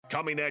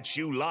Coming at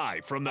you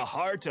live from the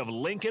heart of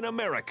Lincoln,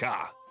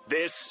 America.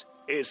 This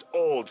is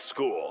Old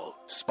School,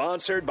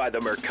 sponsored by the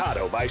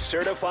Mercado by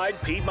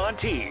Certified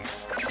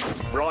Piedmontese.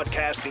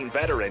 Broadcasting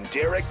veteran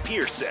Derek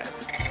Pearson.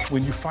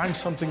 When you find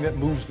something that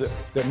moves them,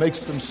 that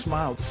makes them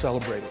smile,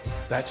 celebrate it.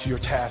 That's your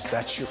task.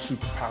 That's your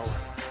superpower.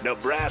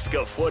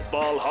 Nebraska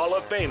Football Hall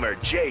of Famer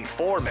Jay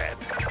Foreman.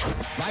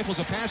 Rifles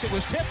a pass. It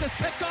was tipped. It's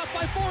picked off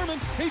by Foreman.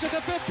 He's at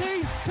the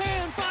 15,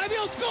 10, 5.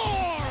 He'll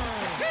score!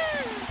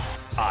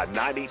 On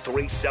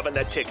 93.7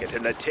 The Ticket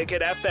and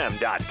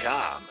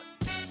theticketfm.com.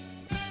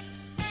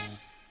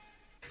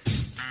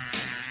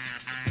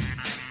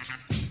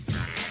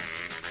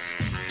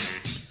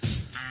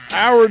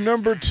 Hour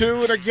number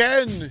 2, and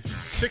again,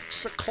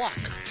 6 o'clock.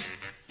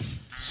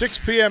 6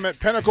 p.m. at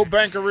Pinnacle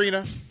Bank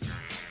Arena.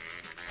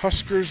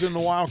 Huskers and the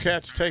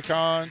Wildcats take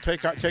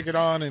it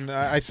on, and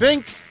I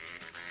think,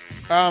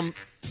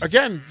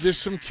 again, there's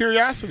some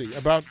curiosity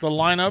about the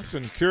lineups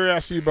and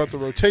curiosity about the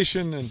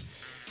rotation and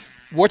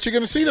what you're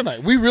going to see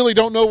tonight. We really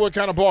don't know what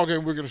kind of ball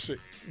game we're going to see.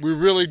 We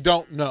really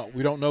don't know.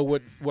 We don't know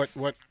what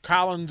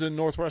Collins and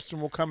Northwestern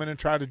will come in and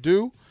try to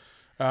do.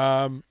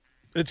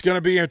 It's going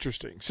to be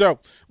interesting. So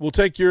we'll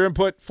take your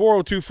input,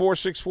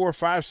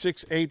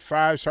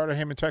 402-464-5685, Starter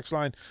Hammond text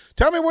line.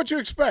 Tell me what you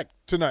expect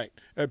tonight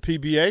at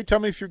PBA. Tell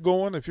me if you're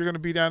going to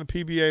be down at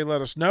PBA,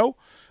 let us know.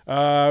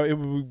 It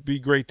would be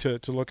great to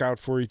look out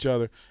for each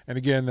other. And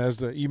again, as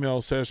the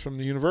email says from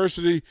the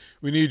university,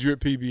 we need you at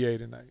PBA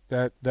tonight.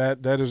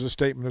 That is a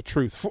statement of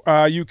truth.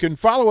 You can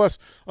follow us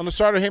on the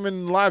Starter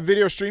Hammond live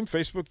video stream,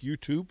 Facebook,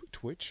 YouTube,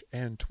 Twitch,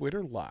 and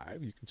Twitter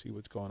live. You can see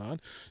what's going on.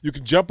 You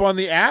can jump on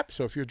the app.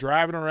 So if you're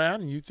driving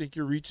around and you think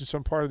you're reaching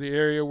some part of the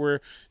area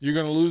where you're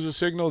going to lose a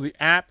signal, the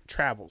app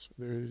travels.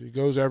 It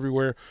goes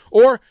everywhere.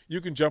 Or you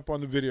can jump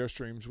on the video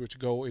streams, which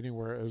go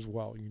anywhere as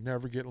well. You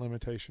never get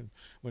limitation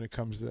when it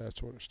comes to that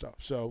sort of stuff.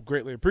 So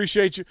greatly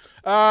appreciate you.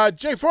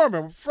 Jay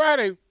Foreman,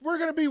 Friday, we're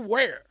going to be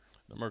where?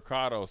 The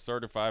Mercado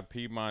Certified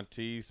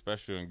Piedmontese,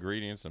 special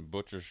ingredients and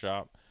butcher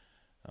shop.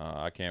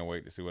 I can't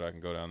wait to see what I can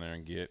go down there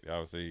and get.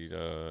 Obviously,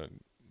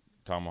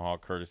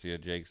 tomahawk courtesy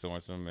of Jake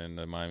Sorensen and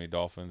the Miami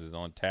Dolphins is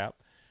on tap.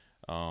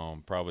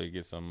 Probably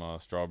get some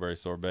strawberry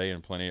sorbet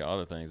and plenty of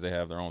other things. They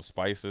have their own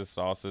spices,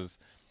 sauces,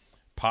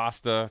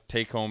 pasta,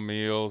 take-home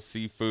meals,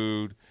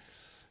 seafood,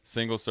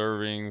 single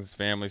servings,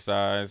 family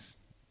size.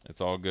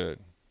 It's all good.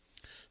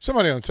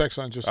 Somebody on the text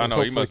line just said,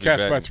 hopefully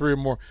catch by 3 or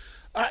more.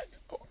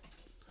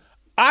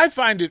 I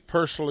find it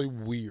personally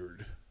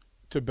weird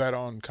to bet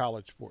on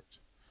college sports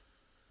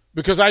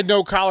because I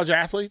know college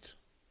athletes,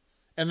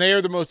 and they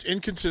are the most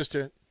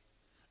inconsistent.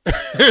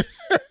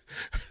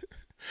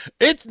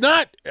 It's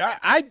not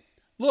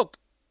 – look,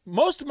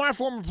 most of my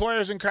former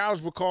players in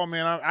college would call me,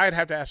 and I'd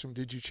have to ask them,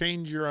 did you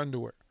change your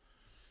underwear?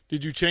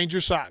 Did you change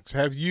your socks?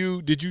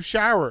 Did you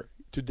shower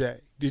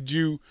today?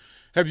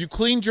 Have you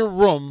cleaned your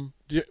room?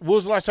 When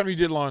was the last time you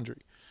did laundry?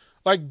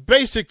 Like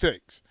basic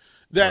things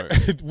that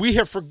right. We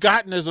have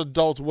forgotten as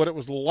adults what it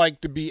was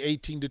like to be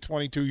 18 to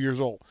 22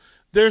 years old.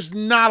 There's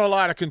not a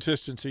lot of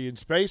consistency in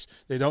space.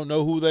 They don't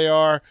know who they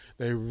are.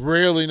 They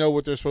rarely know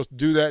what they're supposed to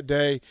do that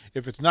day.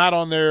 If it's not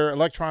on their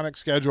electronic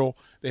schedule,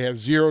 they have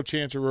zero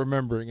chance of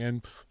remembering.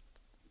 And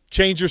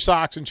change your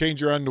socks and change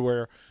your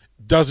underwear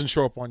doesn't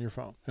show up on your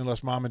phone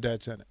unless mom and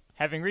dad sent it.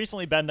 Having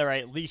recently been there, I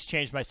at least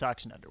changed my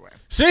socks and underwear.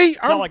 See,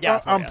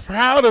 I'm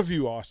proud of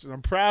you, Austin.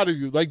 I'm proud of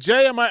you. Like,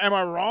 Jay, am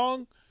I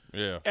wrong?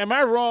 Yeah. Am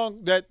I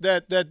wrong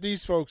that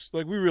these folks,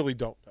 like, we really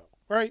don't know,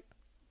 right?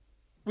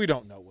 We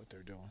don't know what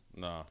they're doing.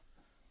 No.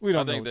 We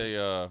don't I think they,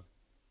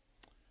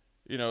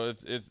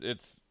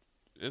 it's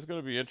going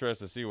to be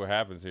interesting to see what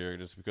happens here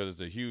just because it's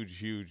a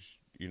huge,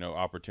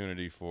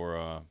 opportunity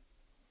for,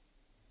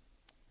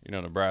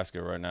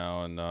 Nebraska right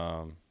now. And,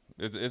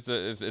 I'd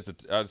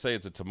say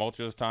it's a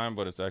tumultuous time,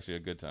 but it's actually a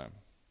good time.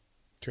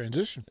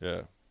 Transition.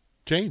 Yeah.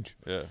 Change.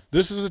 Yeah.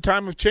 This is a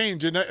time of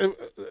change, and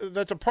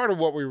that's a part of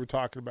what we were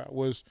talking about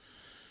was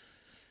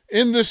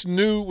in this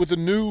with the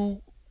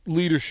new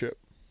leadership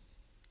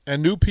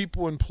and new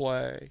people in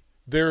play,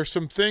 there are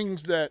some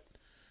things that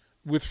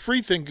with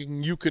free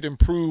thinking you could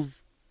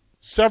improve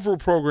several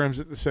programs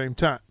at the same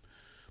time.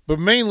 But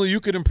mainly you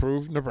could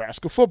improve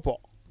Nebraska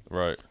football.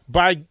 Right.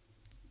 By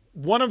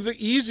one of the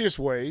easiest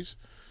ways,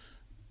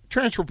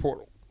 transfer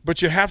portal.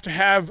 But you have to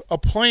have a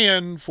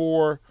plan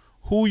for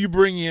who you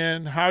bring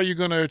in, how you're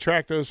going to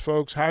attract those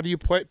folks, how do you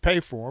pay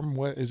for them,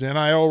 what is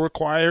NIL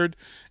required?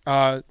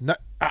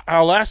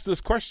 I'll ask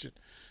this question.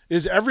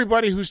 Is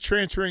everybody who's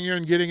transferring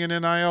in getting an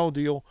NIL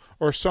deal,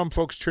 or are some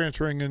folks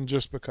transferring in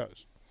just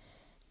because?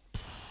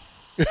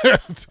 I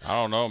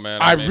don't know,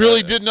 man. I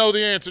really didn't know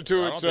the answer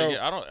to it.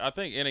 I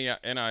think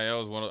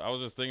NIL is one of – I was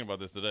just thinking about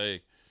this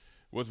today.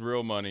 What's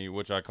real money,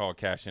 which I call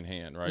cash in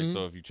hand, right? Mm-hmm.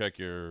 So if you check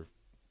your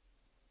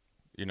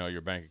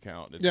bank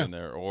account, it's in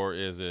there. Or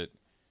is it,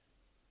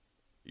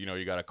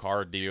 you got a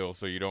car deal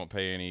so you don't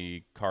pay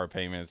any car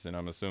payments and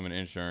I'm assuming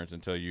insurance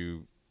until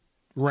you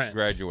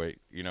graduate,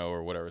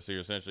 or whatever. So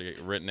you're essentially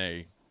renting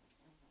a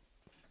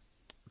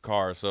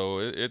car.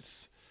 So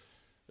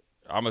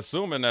I'm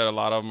assuming that a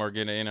lot of them are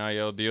getting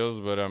NIL deals,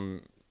 but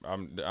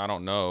I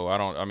don't know.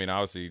 I mean,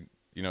 obviously,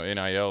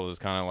 NIL is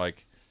kind of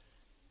like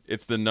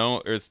it's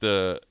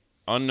the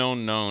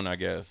unknown known, I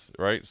guess,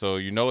 right? So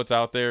it's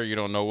out there. You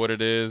don't know what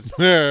it is.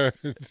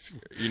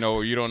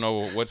 You don't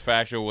know what's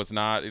factual, what's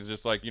not. It's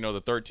just like the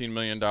 $13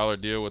 million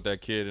deal with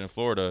that kid in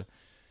Florida.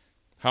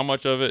 How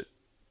much of it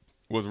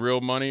was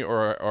real money,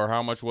 or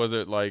how much was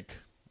it like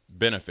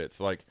benefits?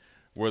 Like,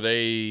 were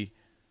they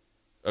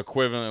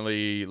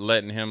equivalently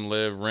letting him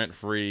live rent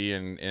free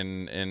and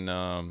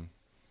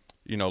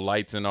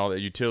lights and all that,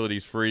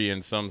 utilities free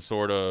in some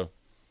sort of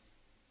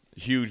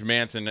huge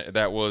mansion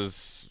that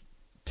was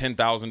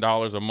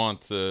 $10,000 a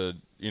month to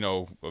a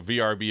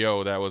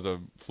VRBO that was a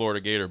Florida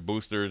Gator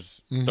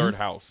booster's third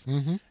house?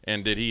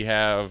 And did he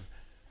have,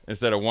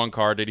 instead of one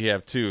car, did he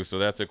have two? So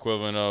that's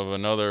equivalent of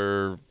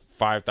another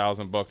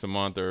 $5,000 a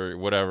month or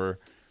whatever.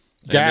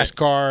 Gas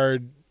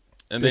card.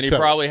 And then he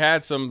probably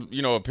had some,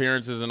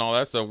 appearances and all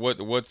that stuff.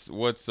 What's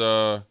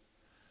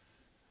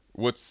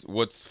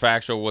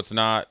factual, what's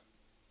not,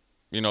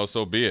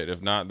 so be it.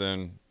 If not,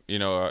 then,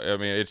 I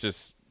mean, it's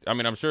just, I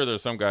mean, I'm sure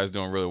there's some guys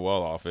doing really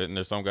well off it, and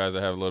there's some guys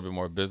that have a little bit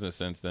more business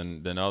sense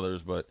than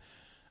others, but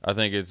I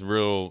think it's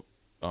real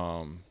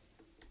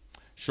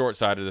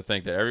short-sighted to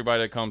think that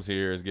everybody that comes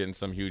here is getting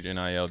some huge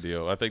NIL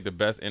deal. I think the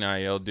best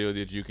NIL deal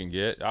that you can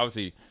get,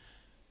 obviously,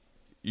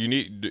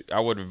 I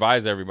would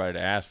advise everybody to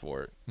ask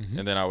for it,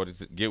 and then I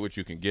would get what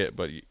you can get.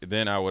 But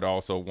then I would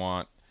also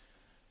want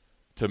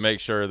to make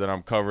sure that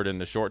I'm covered in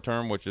the short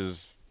term, which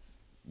is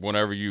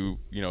whenever you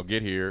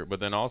get here. But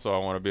then also I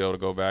want to be able to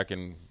go back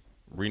and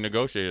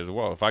renegotiate as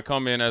well. If I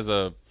come in as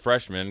a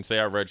freshman, say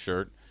I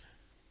redshirt,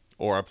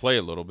 or I play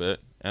a little bit,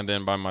 and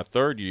then by my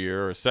third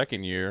year or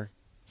second year,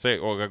 I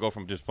go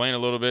from just playing a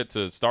little bit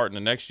to starting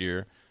the next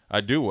year, I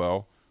do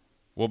well.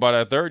 Well, by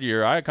that third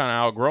year, I kind of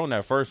outgrown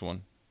that first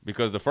one.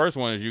 Because the first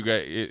one is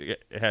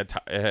it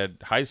had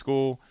high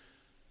school,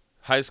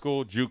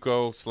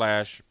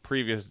 JUCO /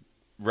 previous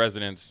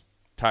residence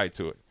tied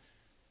to it.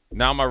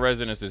 Now my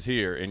residence is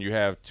here, and you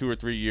have 2 or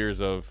 3 years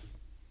of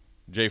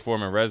Jay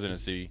Foreman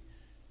residency.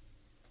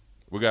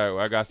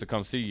 I got to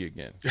come see you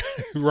again,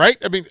 right?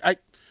 I mean,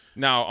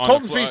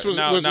 Colton Feast was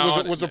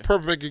a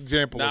perfect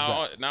example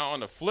of that. Now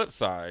on the flip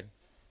side,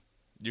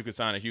 you could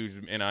sign a huge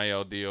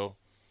NIL deal,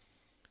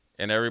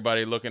 and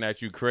everybody looking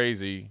at you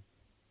crazy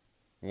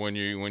when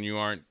you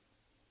aren't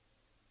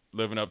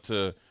living up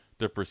to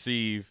the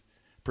perceived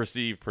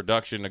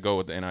production to go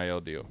with the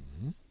NIL deal.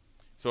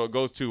 So it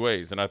goes two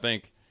ways, and I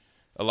think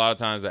a lot of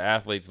times the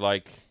athletes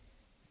like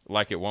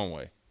it one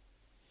way,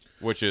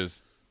 which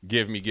is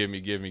give me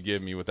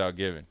without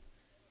giving.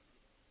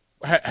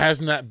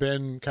 Hasn't that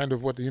been kind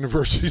of what the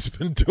university's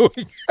been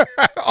doing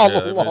all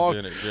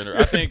along?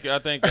 I think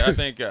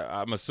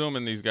I'm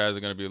assuming these guys are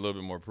going to be a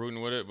little bit more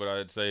prudent with it, but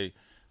I'd say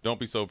don't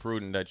be so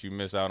prudent that you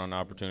miss out on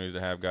opportunities to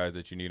have guys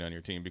that you need on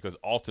your team, because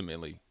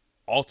ultimately,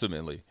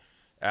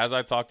 as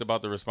I talked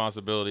about the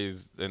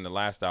responsibilities in the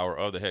last hour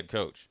of the head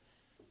coach,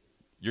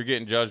 you're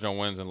getting judged on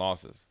wins and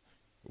losses.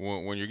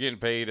 When you're getting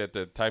paid at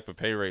the type of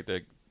pay rate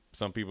that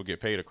some people get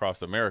paid across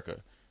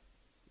America,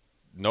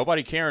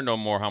 nobody caring no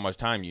more how much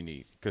time you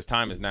need, because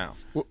time is now.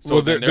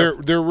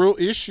 Their real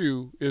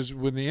issue is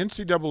when the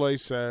NCAA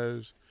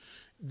says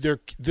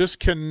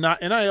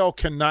NIL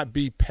cannot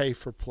be pay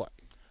for play.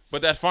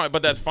 But that's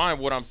fine.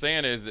 What I'm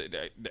saying is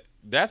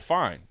that's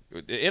fine.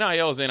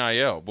 NIL is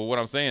NIL. But what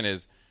I'm saying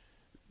is,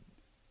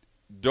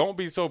 don't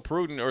be so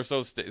prudent or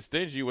so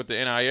stingy with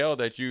the NIL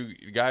that you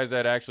guys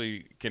that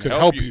actually can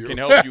help you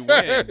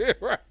win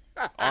right.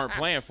 aren't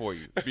playing for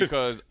you.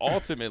 Because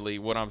ultimately,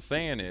 what I'm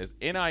saying is,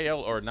 NIL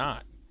or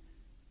not,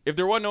 if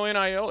there wasn't no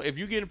NIL, if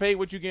you're getting paid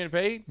what you're getting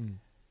paid,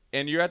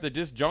 and you're at the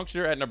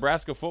disjuncture at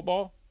Nebraska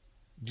football,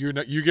 you're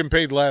getting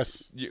paid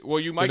less.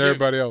 You might than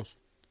everybody else.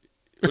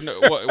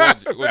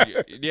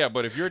 Yeah,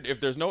 but if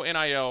there's no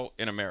NIL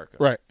in America,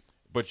 right?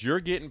 But you're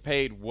getting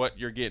paid what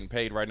you're getting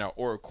paid right now,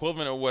 or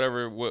equivalent of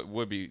whatever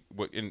would be.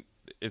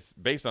 It's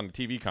based on the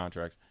TV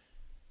contracts.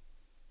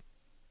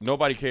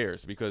 Nobody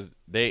cares because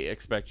they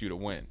expect you to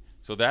win.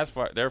 So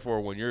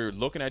therefore, when you're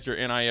looking at your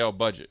NIL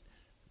budget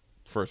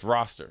for his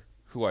roster,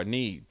 who I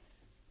need,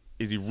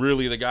 is he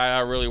really the guy I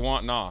really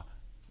want? Nah,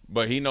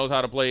 but he knows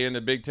how to play in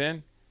the Big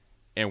Ten,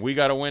 and we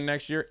got to win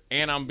next year.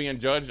 And I'm being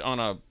judged on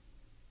a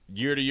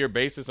year-to-year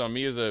basis on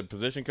me as a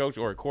position coach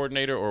or a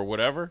coordinator or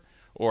whatever,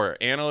 or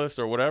analyst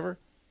or whatever.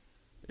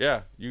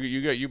 Yeah,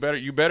 you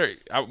better.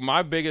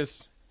 My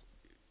biggest,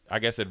 I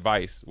guess,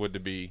 advice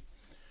would be,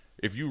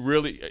 if you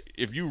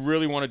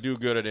really want to do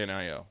good at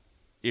NIL,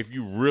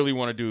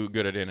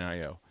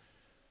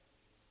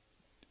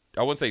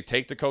 I wouldn't say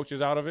take the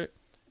coaches out of it.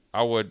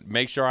 I would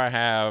make sure I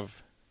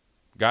have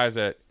guys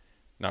that.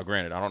 Now,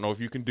 granted, I don't know if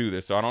you can do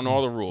this, so I don't know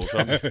all the rules. So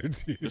I'm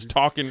just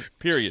talking.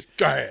 Period.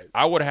 Go ahead.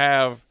 I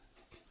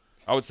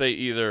would say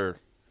either,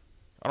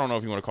 I don't know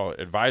if you want to call it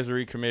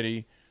advisory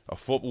committee,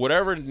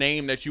 whatever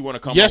name that you want to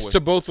come up with. Yes to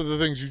both of the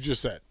things you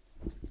just said.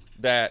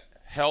 That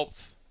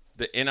helps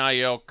the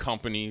NIL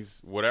companies,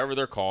 whatever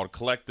they're called,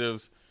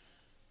 collectives,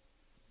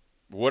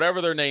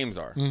 whatever their names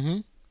are,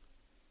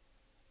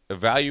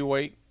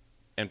 evaluate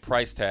and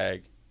price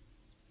tag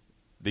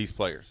these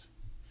players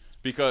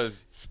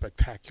because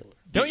spectacular.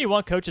 Don't you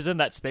want coaches in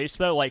that space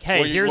though? Like,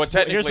 hey, here's what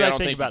technically I I don't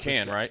think think about you this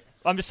can, guy. right?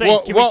 I'm just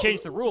saying, can we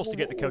change the rules to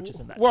get the coaches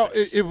in that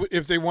space?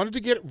 If they wanted to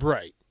get it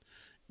right,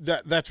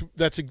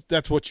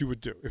 that's what you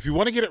would do. If you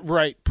want to get it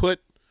right, put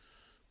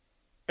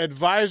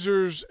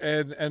advisors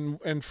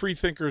and free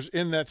thinkers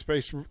in that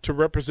space to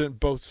represent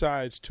both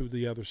sides to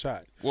the other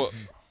side. Well,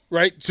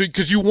 right? So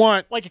because you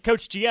want like a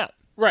coach GM.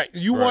 Right.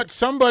 You want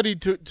somebody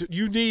to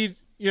you need,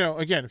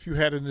 again, if you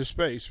had in this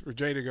space for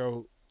Jay to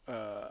go,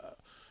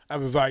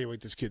 I've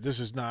evaluated this kid. This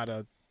is not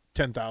a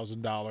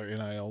 $10,000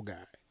 NIL guy.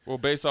 Well,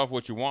 based off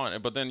what you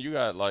want, but then you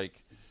got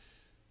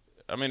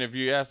if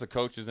you ask the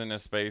coaches in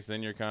this space,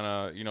 then you're kind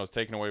of, it's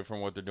taken away from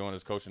what they're doing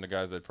as coaching the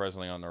guys that are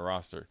presently on their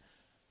roster.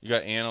 You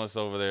got analysts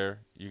over there.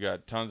 You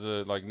got tons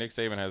of, Nick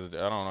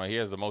Saban he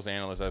has the most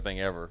analysts, I think,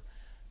 ever.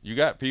 You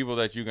got people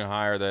that you can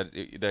hire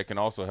that can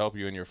also help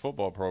you in your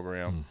football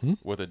program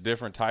with a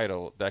different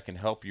title that can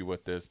help you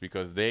with this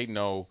because they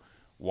know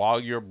while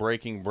you're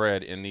breaking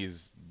bread in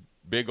these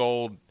big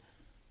old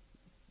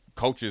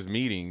coaches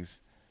meetings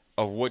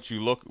of what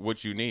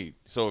you need.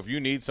 So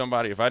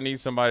if I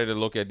need somebody to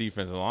look at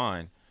defensive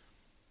line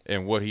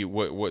and what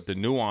the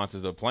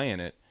nuances of playing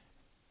it,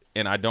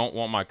 and I don't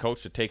want my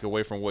coach to take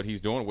away from what he's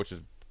doing, which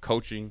is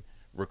coaching,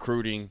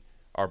 recruiting,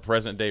 our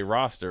present day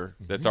roster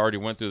that's already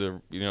went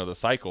through the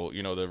cycle,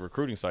 the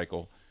recruiting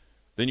cycle.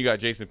 Then you got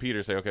Jason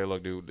Peters say, okay,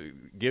 look,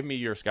 dude, give me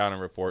your scouting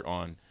report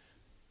on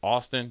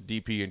Austin,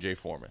 DP, and Jay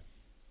Foreman.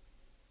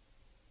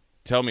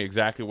 Tell me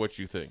exactly what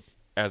you think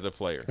as a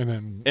player.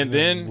 And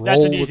then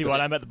that's an easy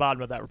one. I'm at the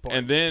bottom of that report.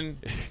 And then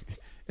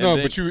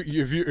but if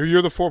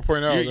you're the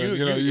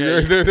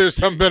 4.0, there's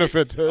some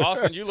benefit to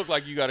Austin, you look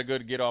like you got to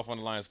get off on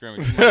the line of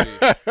scrimmage.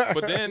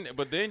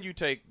 But then you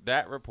take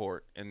that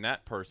report and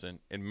that person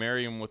and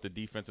marry him with the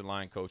defensive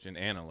line coach and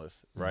analyst,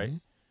 right?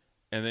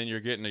 And then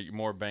you're getting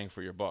more bang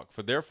for your buck.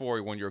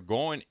 Therefore, when you're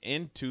going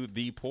into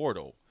the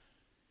portal,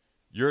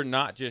 you're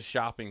not just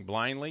shopping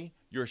blindly.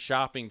 You're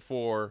shopping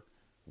for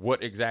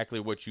what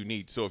you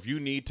need. So if you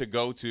need to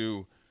go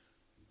to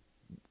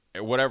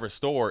whatever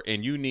store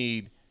and you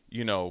need,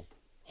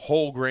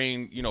 whole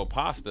grain,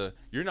 pasta,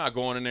 you're not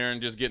going in there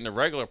and just getting the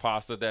regular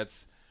pasta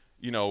that's,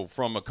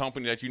 from a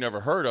company that you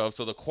never heard of,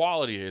 so the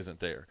quality isn't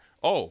there.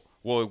 Oh,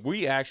 well,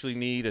 we actually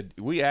need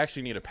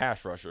a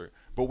pass rusher,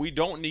 but we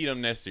don't need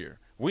him this year.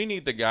 We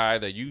need the guy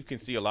that you can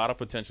see a lot of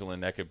potential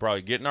in that could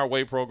probably get in our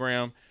weight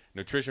program,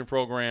 nutrition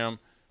program,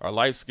 our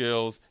life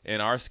skills,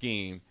 and our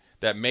scheme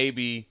that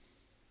maybe,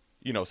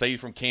 say he's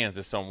from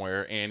Kansas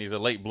somewhere and he's a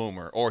late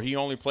bloomer, or he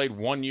only played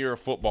 1 year of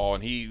football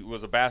and he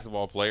was a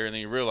basketball player, and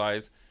then you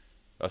realize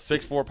a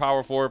 6'4"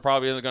 power forward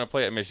probably isn't going to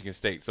play at Michigan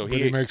State. So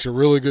he makes a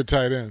really good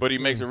tight end. But he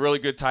makes a really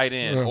good tight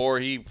end, or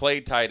he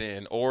played tight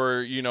end,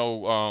 or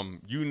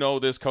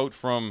this coach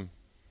from,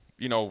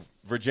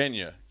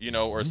 Virginia,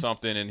 or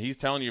something, and he's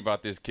telling you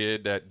about this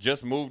kid that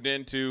just moved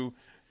into,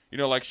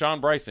 like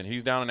Sean Bryson.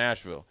 He's down in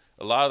Nashville.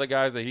 A lot of the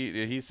guys that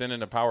he's sending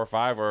to Power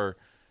 5 are,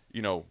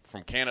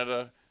 from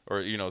Canada,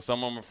 or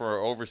some of them for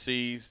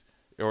overseas,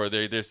 or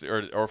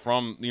or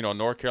from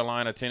North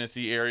Carolina,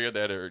 Tennessee area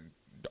that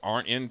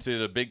aren't into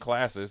the big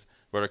classes,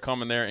 but are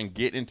coming there and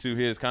get into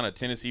his kind of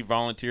Tennessee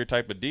volunteer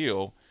type of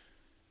deal.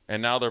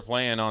 And now they're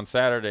playing on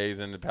Saturdays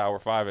in the Power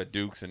 5 at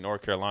Dukes and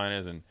North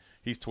Carolinas, and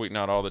he's tweeting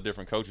out all the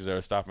different coaches that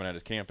are stopping at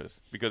his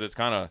campus because it's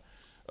kind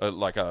of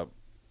like a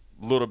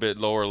little bit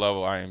lower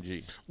level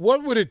IMG.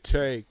 What would it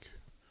take?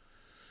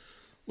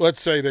 Let's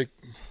say that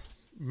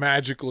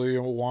magically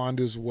a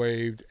wand is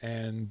waved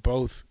and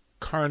both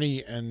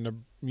Kearney and the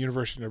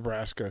University of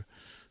Nebraska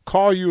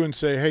call you and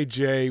say, hey,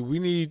 Jay, we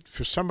need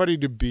for somebody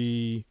to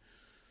be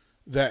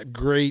that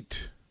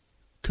great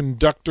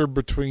conductor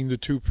between the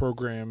two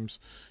programs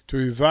to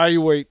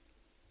evaluate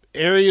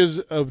areas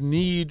of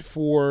need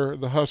for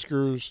the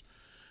Huskers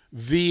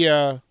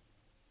via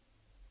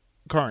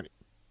Kearney,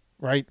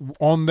 right,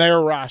 on their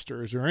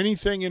roster. Is there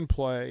anything in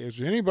play? Is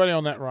there anybody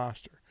on that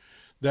roster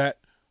that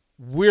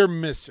we're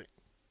missing?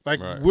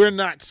 We're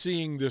not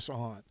seeing this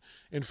on.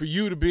 And for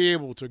you to be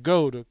able to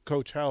go to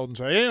Coach Held and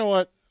say, hey, you know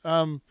what,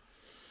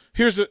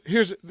 here's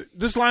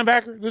this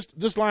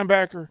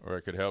linebacker, or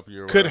it could help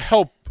you. Could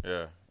help.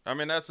 Yeah, I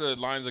mean that's the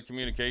lines of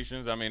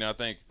communications. I mean, I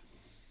think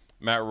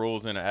Matt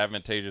Rule's in an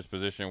advantageous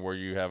position where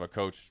you have a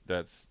coach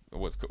that's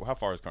how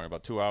far is Kearney?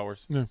 About 2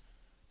 hours. Yeah.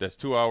 That's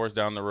 2 hours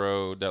down the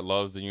road. That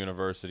loves the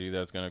university.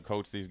 That's going to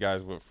coach these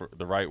guys for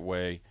the right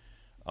way,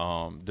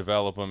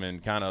 develop them,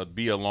 and kind of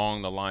be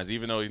along the lines.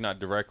 Even though he's not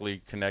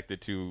directly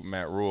connected to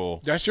Matt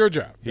Rule, that's your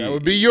job. That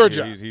would be your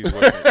job. He's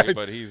working,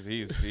 but he's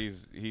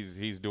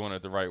doing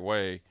it the right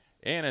way.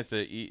 And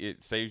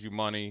it saves you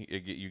money.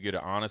 You get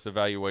an honest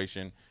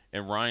evaluation.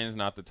 And Ryan's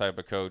not the type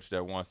of coach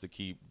that wants to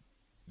keep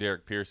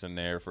Derek Pearson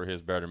there for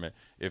his betterment.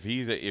 If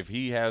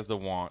he has the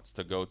wants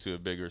to go to a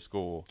bigger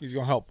school, he's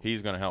gonna help.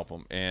 He's gonna help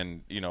him,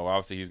 and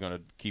obviously he's gonna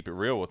keep it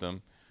real with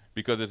him,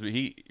 because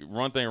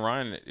one thing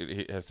Ryan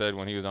has said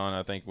when he was on,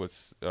 I think with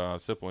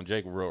Sipple and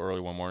Jake real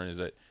early one morning, is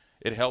that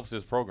it helps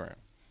his program.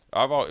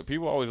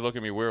 People always look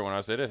at me weird when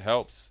I said it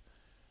helps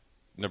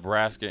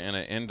Nebraska in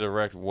an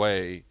indirect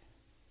way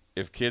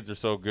if kids are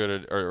so good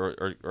at,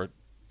 or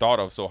thought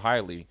of so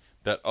highly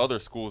that other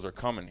schools are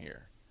coming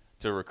here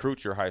to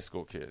recruit your high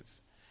school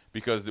kids.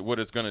 Because what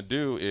it's going to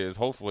do is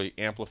hopefully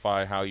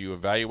amplify how you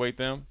evaluate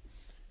them,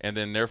 and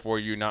then therefore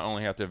you not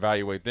only have to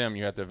evaluate them,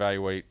 you have to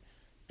evaluate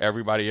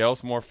everybody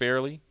else more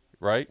fairly,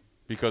 right?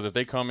 Because if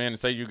they come in and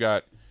say you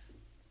got,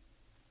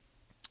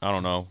 I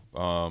don't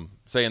know,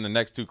 say in the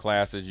next 2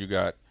 classes you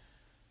got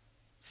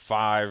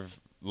 5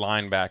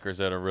 linebackers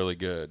that are really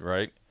good,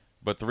 right?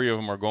 But 3 of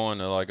them are going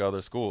to like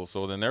other schools.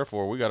 So then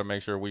therefore we got to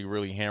make sure we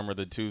really hammer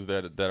the 2s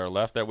that are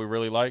left that we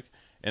really like.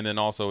 And then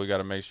also we got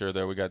to make sure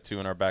that we got 2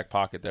 in our back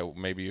pocket that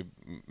maybe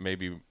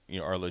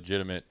are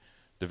legitimate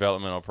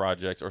developmental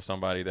projects, or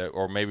somebody that,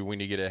 or maybe we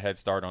need to get a head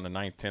start on the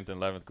 9th, 10th, and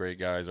 11th grade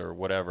guys or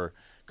whatever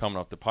coming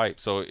up the pipe.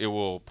 So it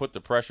will put the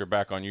pressure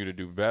back on you to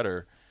do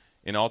better,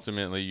 and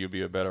ultimately you'll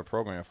be a better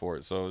program for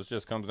it. So it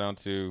just comes down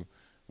to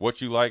what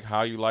you like,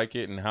 how you like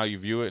it, and how you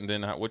view it, and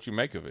then what you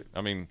make of it.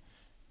 I mean,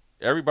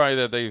 everybody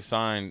that they've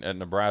signed at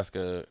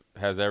Nebraska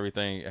has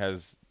everything,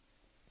 has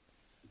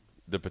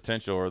the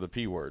potential, or the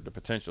P word, the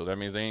potential. That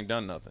means they ain't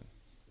done nothing.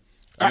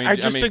 I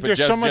just think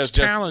there's so much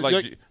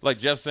talent. Like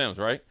Jeff Sims,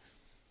 right?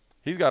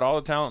 He's got all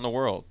the talent in the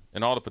world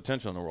and all the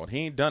potential in the world. He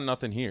ain't done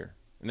nothing here.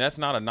 And that's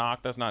not a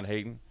knock. That's not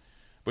hating.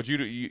 But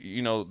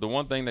you know, the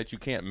one thing that you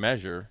can't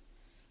measure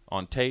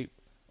on tape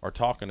or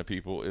talking to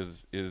people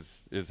is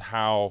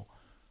how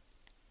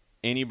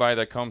anybody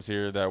that comes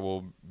here that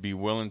will be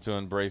willing to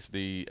embrace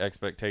the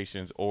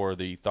expectations or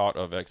the thought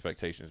of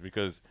expectations.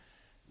 Because,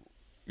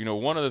 you know,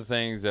 one of the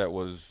things that I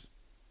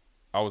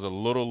was a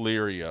little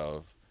leery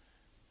of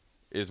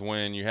is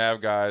when you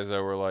have guys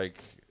that were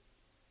like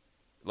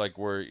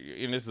where,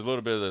 and this is a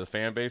little bit of the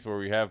fan base where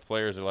we have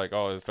players that are like,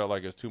 oh, it felt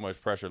like it was too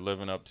much pressure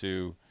living up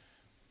to,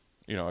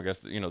 you know, I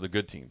guess, you know, the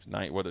good teams,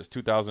 whether it's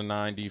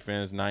 2009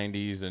 defense,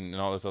 90s, and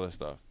all this other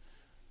stuff.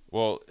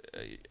 Well,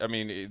 I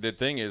mean, the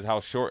thing is how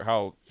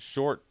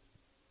short-sighted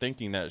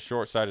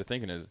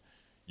thinking is.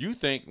 You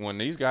think when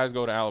these guys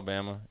go to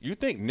Alabama, you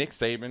think Nick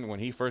Saban, when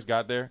he first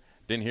got there,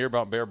 didn't hear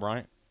about Bear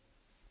Bryant?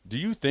 Do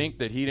you think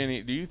that he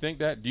didn't? Do you think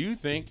that? Do you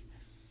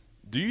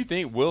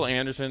think Will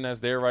Anderson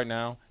that's there right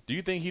now? Do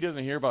you think he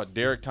doesn't hear about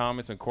Derek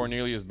Thomas and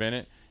Cornelius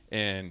Bennett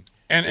and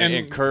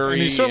Curry?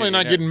 And he's certainly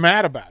not getting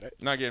mad about it.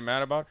 Not getting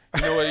mad about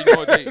it. You know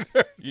what?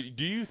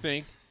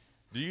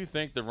 Do you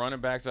think the running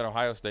backs at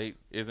Ohio State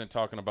isn't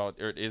talking about,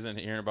 or isn't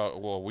hearing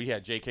about? Well, we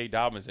had J.K.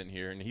 Dobbins in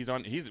here, and he's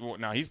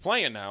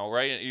playing now,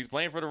 right? He's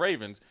playing for the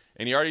Ravens,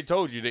 and he already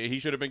told you that he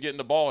should have been getting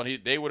the ball, and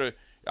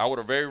I would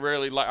have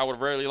rarely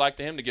liked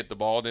him to get the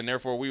ball. Then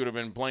therefore we would have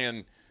been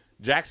playing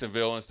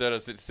Jacksonville instead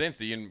of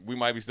Cincy, and we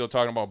might be still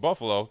talking about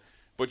Buffalo.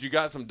 But you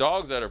got some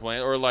dogs that are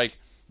playing, or like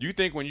you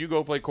think when you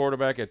go play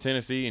quarterback at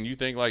Tennessee, and you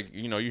think like,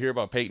 you know, you hear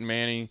about Peyton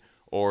Manning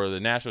or the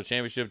national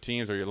championship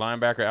teams or your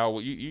linebacker out,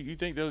 you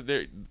think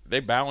they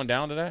bowing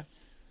down to that?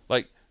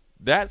 Like,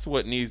 that's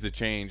what needs to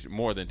change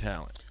more than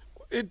talent.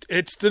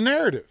 It's the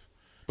narrative.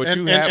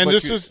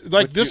 This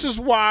is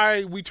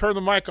why we turn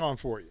the mic on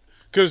for you,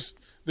 because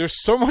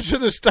there's so much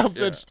of this stuff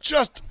that's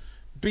just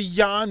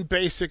beyond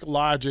basic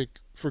logic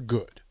for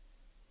good.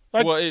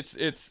 Like, well,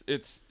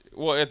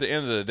 well, at the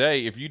end of the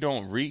day, if you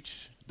don't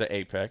reach the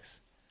apex,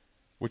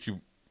 which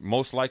you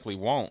most likely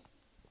won't,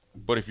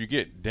 but if you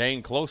get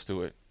dang close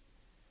to it,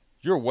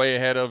 you're way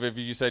ahead of if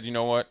you said, you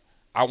know what,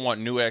 I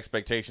want new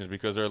expectations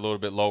because they're a little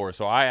bit lower.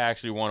 So I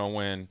actually want to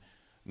win,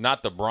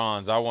 not the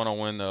bronze. I want to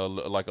win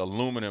the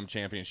aluminum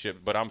championship,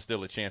 but I'm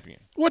still a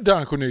champion. What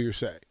Don Cornelius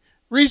say?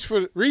 Reach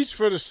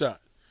for the sun,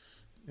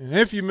 and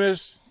if you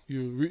miss,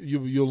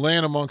 you'll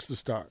land amongst the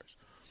stars.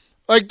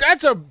 Like,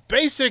 that's a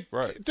basic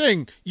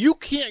thing. You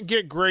can't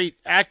get great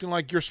acting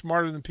like you're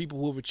smarter than people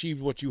who have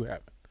achieved what you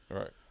haven't.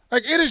 Right.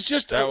 Like, it is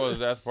just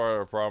that's part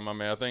of the problem. I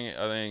mean,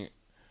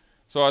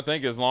 I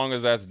think as long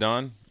as that's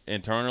done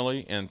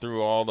internally and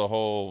through all the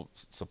whole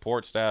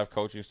support staff,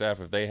 coaching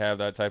staff, if they have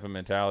that type of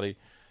mentality,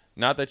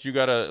 not that you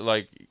gotta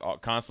like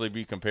constantly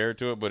be compared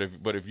to it,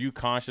 but if you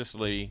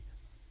consciously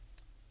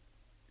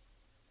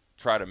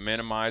try to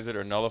minimize it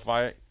or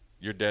nullify it,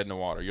 you're dead in the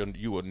water.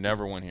 You will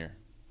never win here.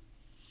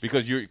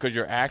 Because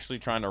you're actually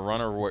trying to run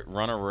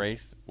a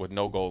race with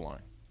no goal line.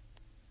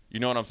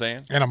 You know what I'm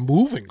saying? And a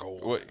moving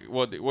goal.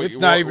 It's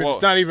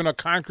not even a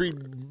concrete.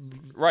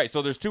 Right.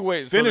 So there's 2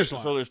 ways. Finish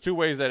line. So there's 2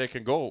 ways that it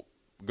can go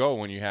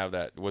when you have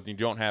that. When you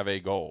don't have a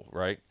goal,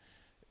 right?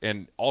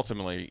 And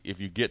ultimately,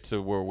 if you get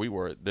to where we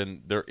were,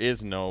 then there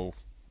is no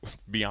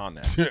beyond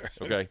that.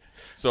 Okay.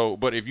 So,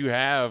 but if you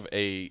have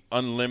a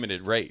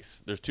unlimited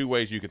race, there's 2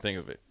 ways you can think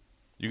of it.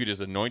 You could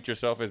just anoint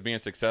yourself as being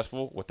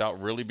successful without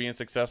really being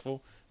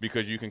successful,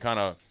 because you can kind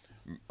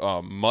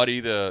of muddy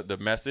the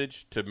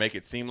message to make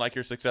it seem like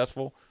you're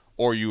successful,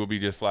 or you will be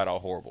just flat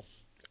out horrible.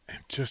 And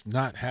just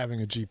not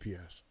having a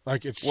GPS,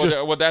 like it's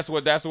that's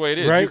the way it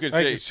is. Right? You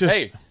could say,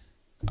 hey,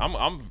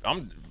 I'm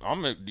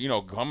you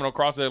know, coming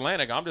across the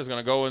Atlantic. I'm just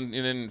gonna go and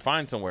then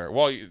find somewhere.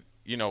 Well,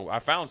 you know, I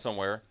found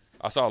somewhere.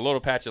 I saw a little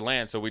patch of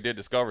land, so we did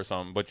discover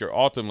something. But you're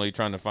ultimately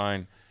trying to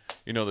find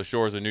the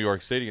shores of New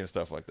York City and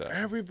stuff like that.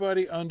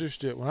 Everybody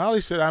understood. When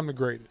Ali said, I'm the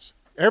greatest,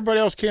 everybody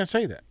else can't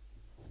say that.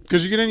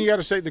 Because you got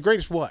to say, the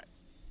greatest what?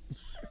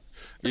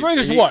 The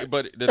greatest what?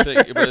 But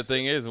the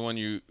thing is, when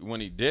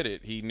he did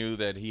it, he knew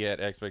that he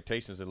had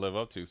expectations to live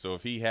up to. So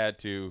if he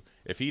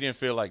didn't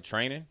feel like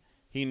training,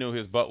 he knew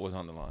his butt was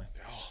on the line.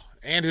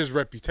 And his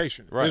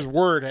reputation. Right. His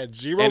word had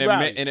zero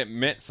value. And it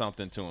meant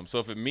something to him. So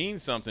if it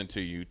means something to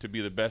you to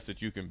be the best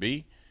that you can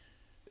be,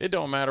 it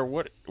don't matter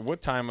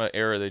what time of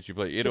era that you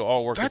play. It'll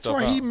all work itself out.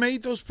 That's why he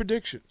made those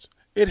predictions.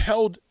 It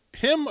held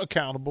him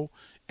accountable,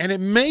 and it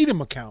made him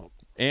accountable.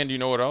 And you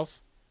know what else?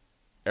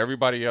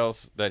 Everybody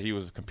else that he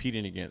was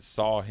competing against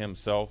saw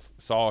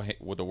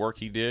with the work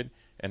he did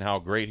and how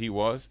great he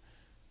was.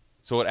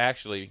 So it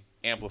actually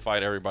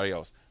amplified everybody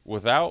else.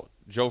 Without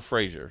Joe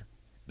Frazier,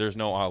 there's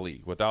no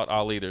Ali. Without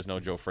Ali, there's no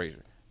Joe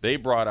Frazier. They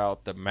brought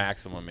out the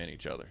maximum in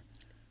each other.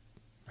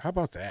 How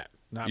about that?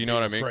 Not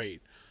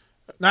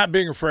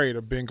being afraid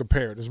of being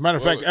compared. As a matter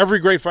of fact, every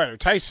great fighter,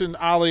 Tyson,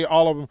 Ali,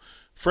 all of them,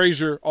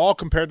 Frazier, all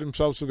compared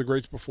themselves to the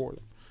greats before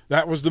them.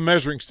 That was the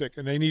measuring stick,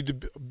 and they need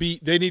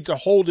to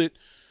hold it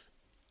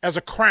as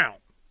a crown,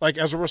 like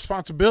as a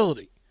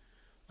responsibility.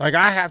 Like,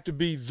 I have to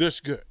be this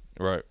good.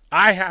 Right.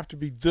 I have to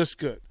be this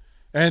good.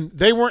 And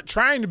they weren't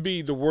trying to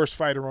be the worst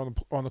fighter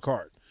on the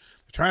card.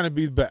 They're trying to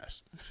be the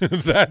best.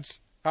 That's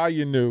how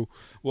you knew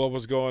what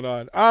was going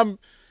on.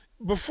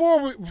 Before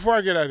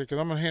I get out of here, because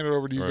I'm going to hand it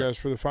over to you guys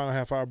for the final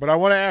half hour, but I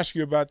want to ask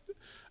you about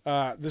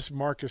this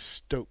Marcus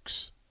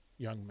Stokes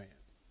young man.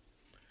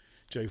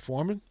 Jay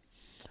Foreman.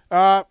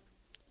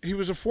 He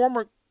was a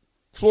former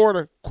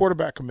Florida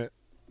quarterback commit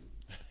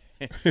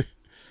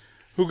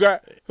who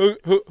got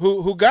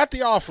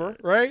the offer,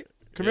 right?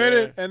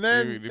 Committed, and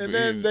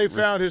then they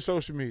found his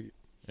social media.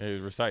 Yeah, he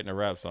was reciting a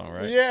rap song,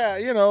 right? Yeah,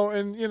 he's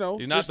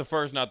not the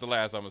first, not the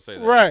last. I'm gonna say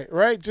that.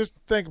 Right. Just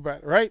think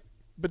about it, right?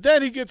 But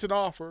then he gets an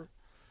offer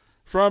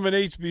from an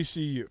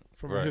HBCU,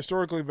 from a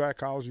historically black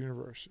college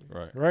university,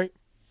 right?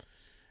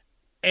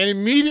 And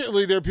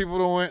immediately there are people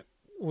that went,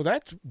 well,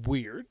 that's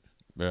weird.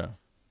 Yeah.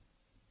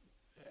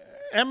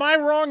 Am I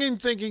wrong in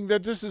thinking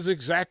that this is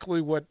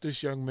exactly what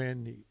this young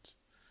man needs?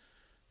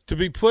 To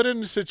be put in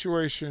a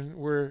situation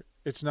where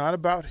it's not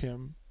about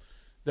him,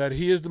 that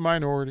he is the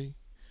minority,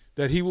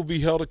 that he will be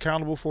held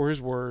accountable for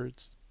his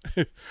words,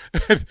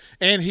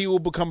 and he will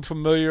become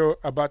familiar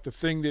about the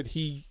thing that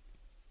he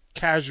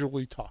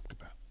casually talked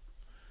about.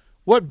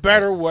 What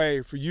better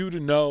way for you to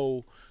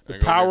know the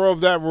power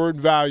of that word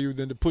value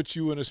than to put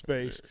you in a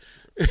space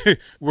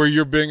where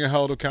you're being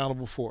held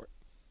accountable for it?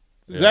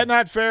 Is that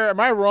not fair? Am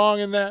I wrong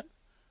in that?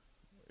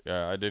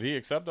 Yeah. Did he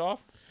accept the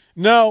offer?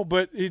 No,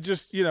 but he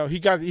just, he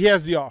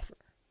has the offer.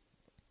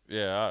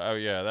 Yeah.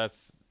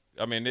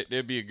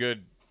 It'd be a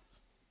good,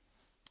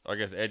 I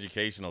guess,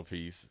 educational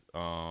piece,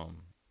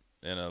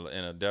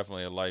 and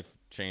definitely a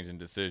life-changing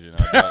decision.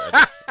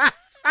 I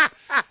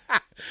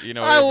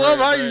love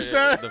how you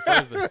said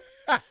the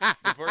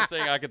first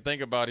thing I could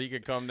think about, he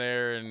could come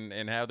there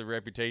and have the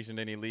reputation,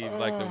 then he leaves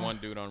like the one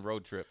dude on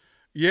Road Trip.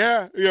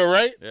 Yeah,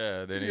 right.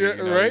 Yeah, then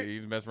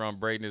he's messing around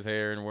braiding his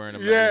hair and wearing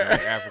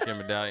African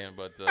medallion.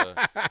 But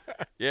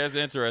it's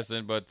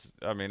interesting. But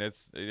at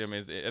the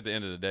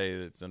end of the day,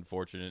 it's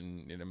unfortunate,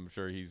 and I'm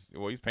sure he's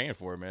paying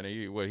for it, man.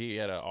 He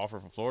had an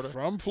offer from Florida.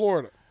 From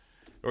Florida,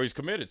 or he's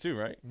committed too,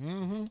 right?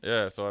 Mm-hmm.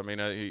 Yeah. So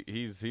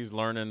he's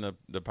learning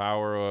the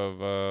power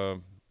of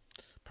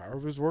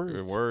his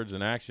words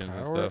and actions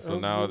and stuff. So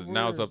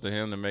now it's up to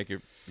him to make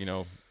it,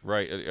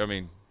 right.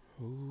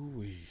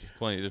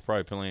 There's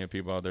probably plenty of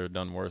people out there who've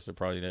done worse that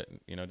probably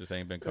just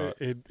ain't been caught.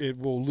 It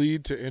will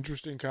lead to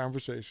interesting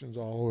conversations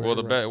all the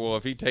way. Well,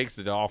 if he takes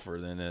the offer,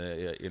 then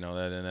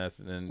that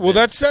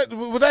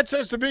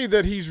says to me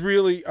that he's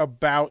really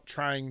about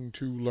trying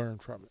to learn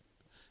from it.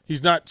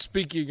 He's not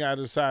speaking out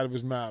of the side of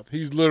his mouth.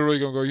 He's literally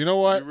going to go, you know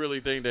what? You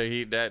really think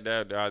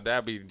that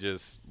that'd be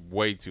just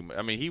way too much?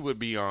 I mean, he would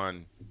be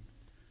on.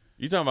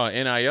 You talking about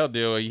NIL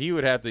deal? He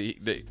would have to.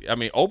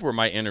 Oprah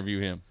might interview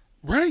him.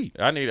 Right.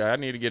 I need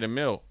to get a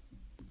meal.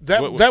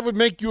 That would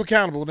make you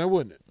accountable, now,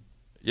 wouldn't it?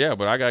 Yeah,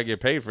 but I gotta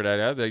get paid for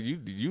that.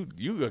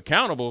 You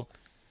accountable,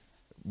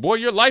 boy.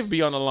 Your life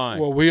be on the line.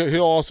 Well,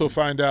 he'll also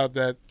find out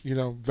that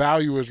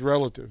value is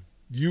relative.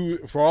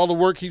 For all the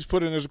work he's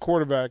put in as a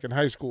quarterback in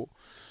high school,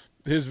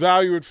 his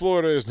value at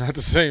Florida is not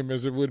the same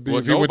as it would be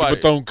if he went to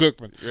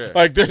Bethune-Cookman. Yeah.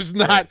 Like there's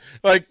not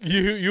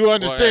you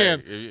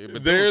understand.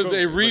 There's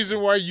a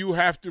reason why you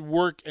have to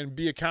work and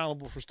be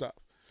accountable for stuff.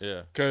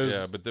 Yeah,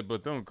 but the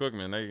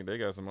Bethune-Cookman, they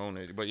got some own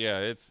it. But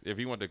it's if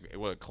he went to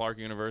Clark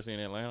University in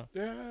Atlanta.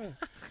 Yeah,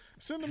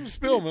 send him to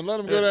Spillman. Let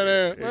him go down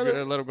there.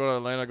 Let him go to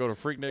Atlanta. Go to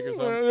Freaknik or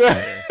something.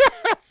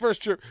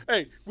 First trip.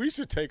 Hey, we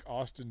should take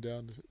Austin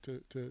down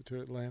to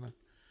Atlanta.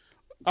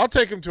 I'll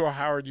take him to a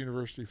Howard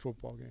University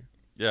football game.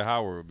 Yeah,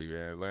 Howard would be,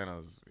 man.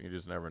 Atlanta's, you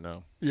just never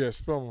know. Yeah,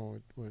 Spillman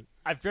would.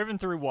 I've driven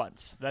through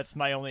once. That's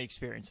my only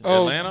experience.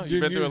 Atlanta?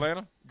 You've been through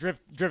Atlanta?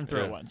 Driven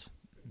through it once.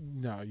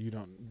 No, you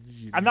don't.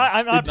 I'm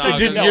not. It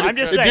didn't get. I'm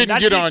just saying. It didn't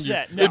get on you.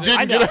 No, it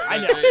didn't get. I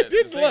know. It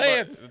didn't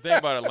land. The thing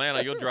about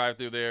Atlanta, you'll drive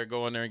through there,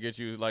 go in there and get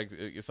you like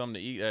something to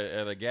eat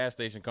at a gas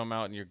station. Come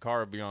out and your car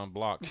will be on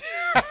blocks.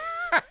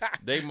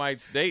 They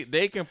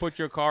can put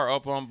your car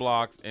up on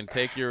blocks and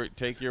take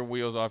your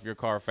wheels off your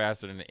car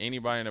faster than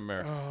anybody in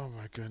America. Oh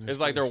my goodness! It's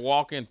like they're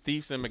walking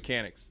thieves and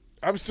mechanics.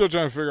 I'm still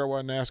trying to figure out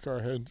why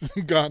NASCAR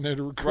had gotten there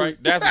to recruit. Right,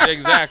 that's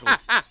exactly.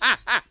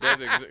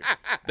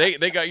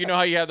 They got, you know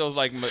how you have those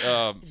like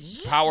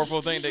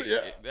powerful things.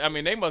 I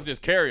mean, they must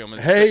just carry them.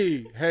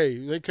 Hey,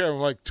 they carry them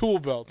like tool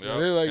belts. Yep.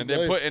 Like,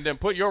 and then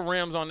put your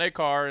rims on their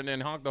car and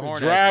then honk the horn.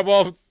 Drive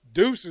off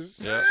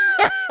deuces. Yep.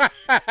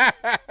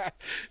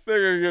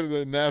 They're gonna get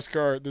the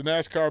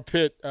NASCAR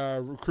pit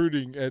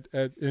recruiting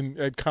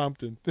at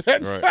Compton.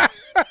 Right.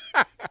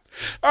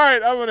 All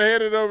right, I'm going to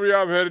hand it over to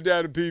y'all. I'm headed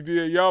down to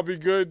PBA. Y'all be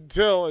good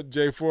until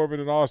Jay Foreman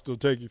and Austin will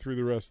take you through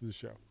the rest of the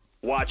show.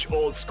 Watch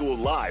Old School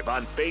live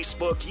on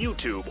Facebook,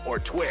 YouTube, or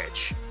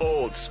Twitch.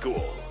 Old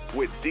School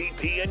with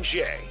DP and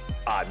J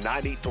on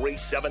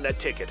 93.7 The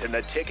Ticket and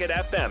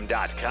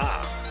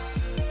theticketfm.com.